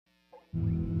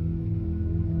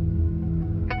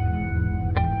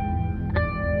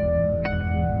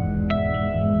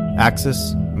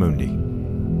Axis Mundi.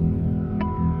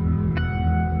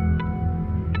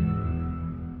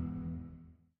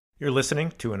 You're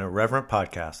listening to an Irreverent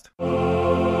podcast.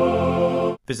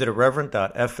 Visit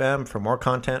irreverent.fm for more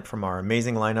content from our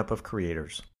amazing lineup of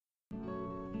creators.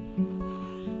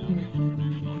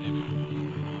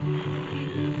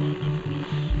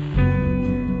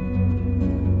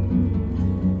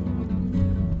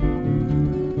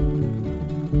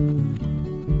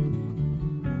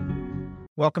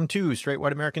 Welcome to Straight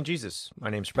White American Jesus.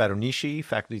 My name is Brad Onishi,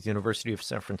 faculty at the University of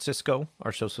San Francisco,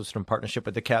 our social system partnership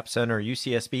with the CAP Center,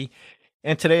 UCSB.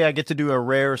 And today I get to do a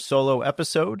rare solo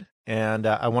episode, and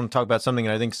I want to talk about something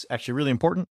that I think is actually really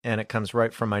important, and it comes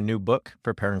right from my new book,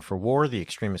 Preparing for War, The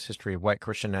Extremist History of White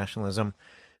Christian Nationalism,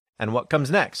 and What Comes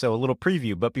Next. So a little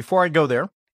preview. But before I go there, a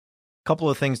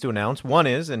couple of things to announce. One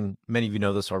is, and many of you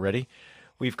know this already,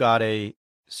 we've got a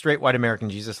Straight White American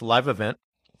Jesus live event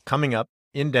coming up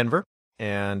in Denver.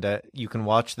 And you can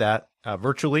watch that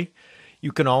virtually.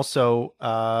 You can also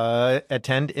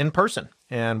attend in person,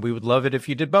 and we would love it if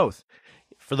you did both.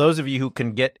 For those of you who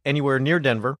can get anywhere near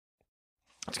Denver,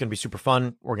 it's going to be super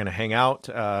fun. We're going to hang out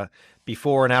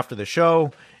before and after the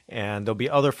show, and there'll be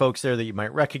other folks there that you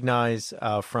might recognize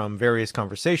from various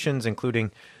conversations, including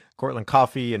Cortland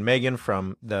Coffey and Megan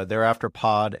from the Thereafter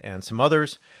Pod and some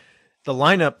others. The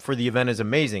lineup for the event is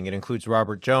amazing. It includes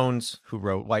Robert Jones, who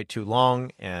wrote White Too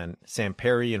Long, and Sam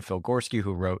Perry and Phil Gorski,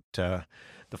 who wrote The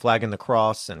Flag and the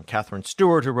Cross, and Catherine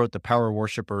Stewart, who wrote The Power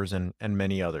Worshippers, and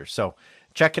many others. So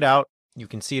check it out. You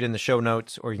can see it in the show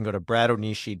notes, or you can go to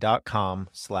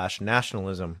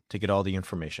bradonishi.com/nationalism to get all the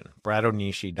information.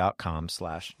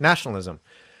 bradonishi.com/nationalism.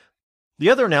 The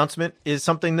other announcement is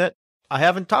something that I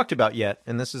haven't talked about yet,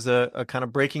 and this is a kind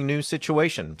of breaking news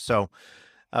situation. So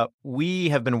I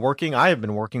have been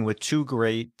working with two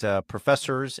great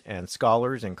professors and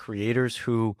scholars and creators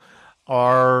who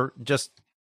are just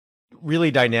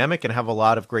really dynamic and have a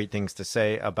lot of great things to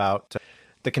say about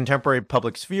the contemporary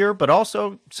public sphere, but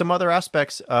also some other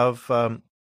aspects of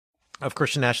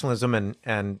Christian nationalism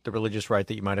and the religious right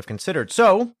that you might have considered.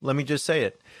 So let me just say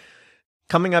it.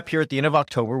 Coming up here at the end of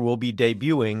October, we'll be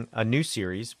debuting a new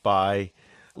series by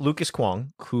Lucas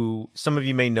Kwong, who some of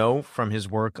you may know from his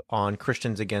work on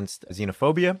Christians against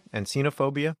xenophobia and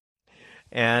xenophobia,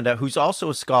 and who's also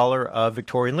a scholar of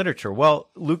Victorian literature. Well,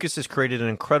 Lucas has created an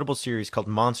incredible series called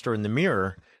Monster in the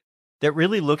Mirror that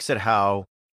really looks at how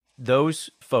those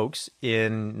folks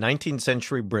in 19th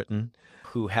century Britain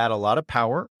who had a lot of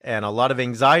power and a lot of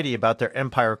anxiety about their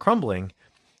empire crumbling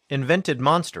invented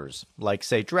monsters like,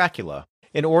 say, Dracula,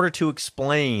 in order to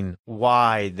explain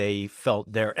why they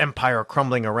felt their empire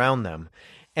crumbling around them.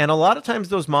 And a lot of times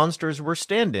those monsters were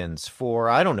stand-ins for,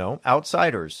 I don't know,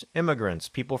 outsiders, immigrants,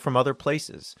 people from other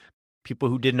places, people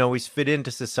who didn't always fit into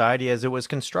society as it was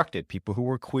constructed, people who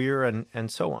were queer,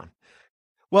 and so on.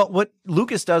 Well, what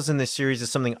Lucas does in this series is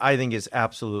something I think is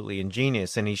absolutely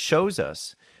ingenious, and he shows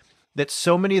us that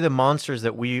so many of the monsters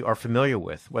that we are familiar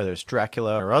with, whether it's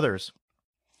Dracula or others,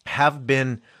 have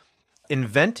been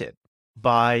invented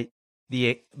by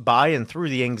and through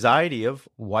the anxiety of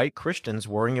white Christians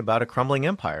worrying about a crumbling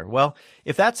empire. Well,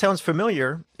 if that sounds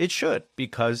familiar, it should,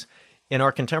 because in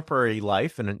our contemporary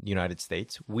life in the United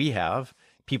States, we have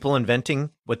people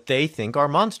inventing what they think are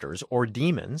monsters or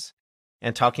demons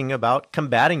and talking about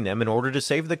combating them in order to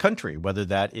save the country, whether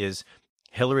that is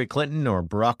Hillary Clinton or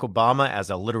Barack Obama as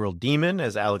a literal demon,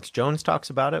 as Alex Jones talks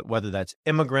about it, whether that's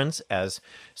immigrants as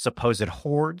supposed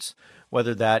hordes,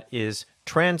 whether that is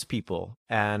trans people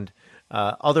and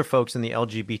other folks in the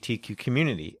LGBTQ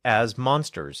community as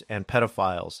monsters and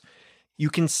pedophiles. You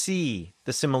can see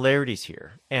the similarities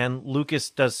here, and Lucas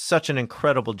does such an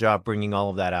incredible job bringing all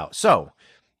of that out. So,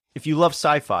 if you love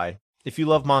sci-fi, if you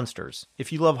love monsters,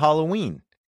 if you love Halloween,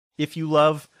 if you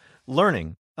love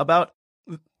learning about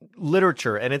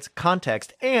literature and its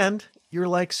context, and you're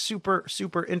like super,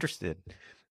 super interested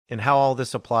in how all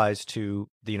this applies to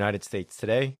the United States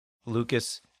today,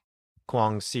 Lucas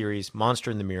Kwong's series,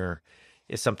 Monster in the Mirror,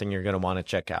 is something you're going to want to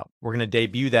check out. We're going to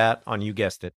debut that on, you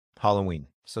guessed it, Halloween.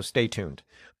 So stay tuned.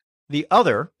 The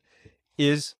other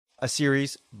is a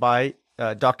series by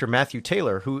Dr. Matthew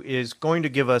Taylor, who is going to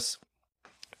give us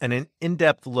an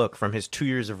in-depth look from his 2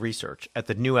 years of research at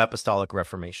the New Apostolic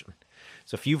Reformation.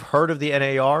 So if you've heard of the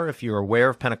NAR, if you're aware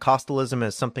of Pentecostalism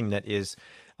as something that is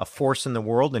a force in the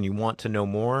world and you want to know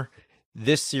more,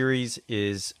 this series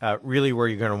is really where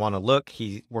you're going to want to look.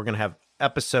 We're going to have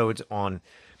episodes on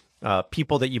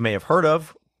people that you may have heard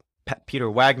of, Peter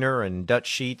Wagner and Dutch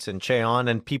Sheets and Cheon,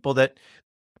 and people that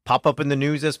pop up in the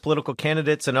news as political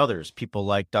candidates and others, people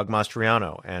like Doug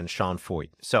Mastriano and Sean Foyt.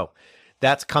 So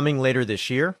that's coming later this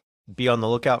year. Be on the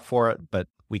lookout for it, but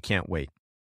we can't wait.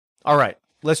 All right,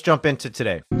 let's jump into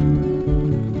today.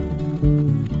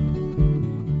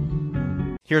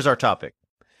 Here's our topic.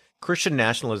 Christian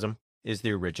nationalism is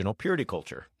the original purity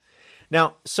culture.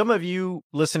 Now, some of you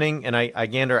listening, and I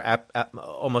gander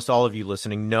almost all of you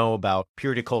listening, know about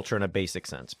purity culture in a basic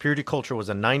sense. Purity culture was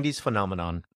a 90s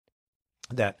phenomenon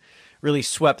that really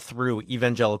swept through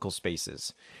evangelical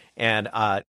spaces. And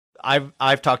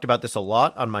I've talked about this a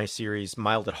lot on my series,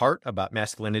 Mild at Heart, about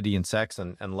masculinity and sex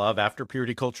and love after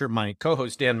purity culture. My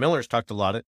co-host, Dan Miller's talked a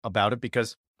lot about it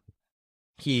because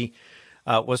he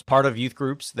was part of youth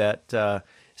groups that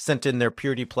sent in their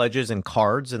purity pledges and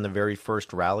cards in the very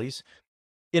first rallies.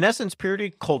 In essence,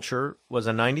 purity culture was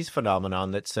a 90s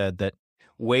phenomenon that said that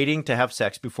waiting to have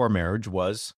sex before marriage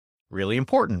was really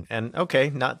important. And okay,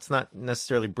 it's not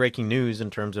necessarily breaking news in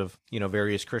terms of,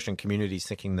 various Christian communities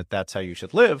thinking that that's how you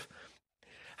should live.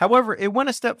 However, it went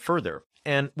a step further.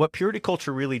 And what purity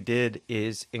culture really did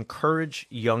is encourage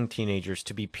young teenagers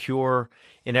to be pure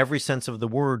in every sense of the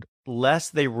word,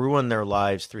 lest they ruin their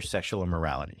lives through sexual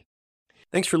immorality.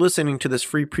 Thanks for listening to this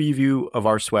free preview of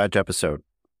our Swag episode.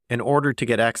 In order to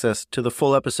get access to the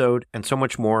full episode and so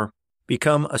much more,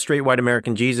 become a Straight White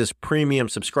American Jesus premium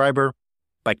subscriber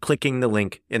by clicking the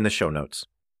link in the show notes.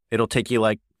 It'll take you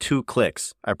like 2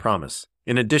 clicks, I promise.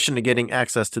 In addition to getting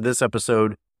access to this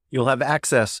episode, you'll have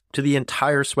access to the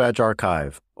entire Swag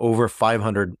archive, over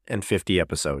 550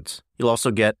 episodes. You'll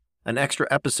also get an extra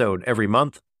episode every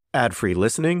month, ad-free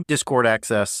listening, Discord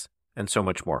access, and so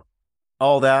much more.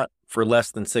 All that for less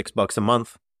than $6 a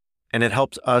month, and it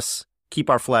helps us keep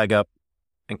our flag up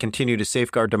and continue to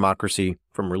safeguard democracy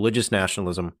from religious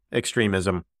nationalism,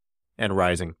 extremism, and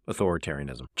rising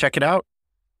authoritarianism. Check it out.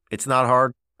 It's not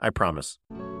hard, I promise.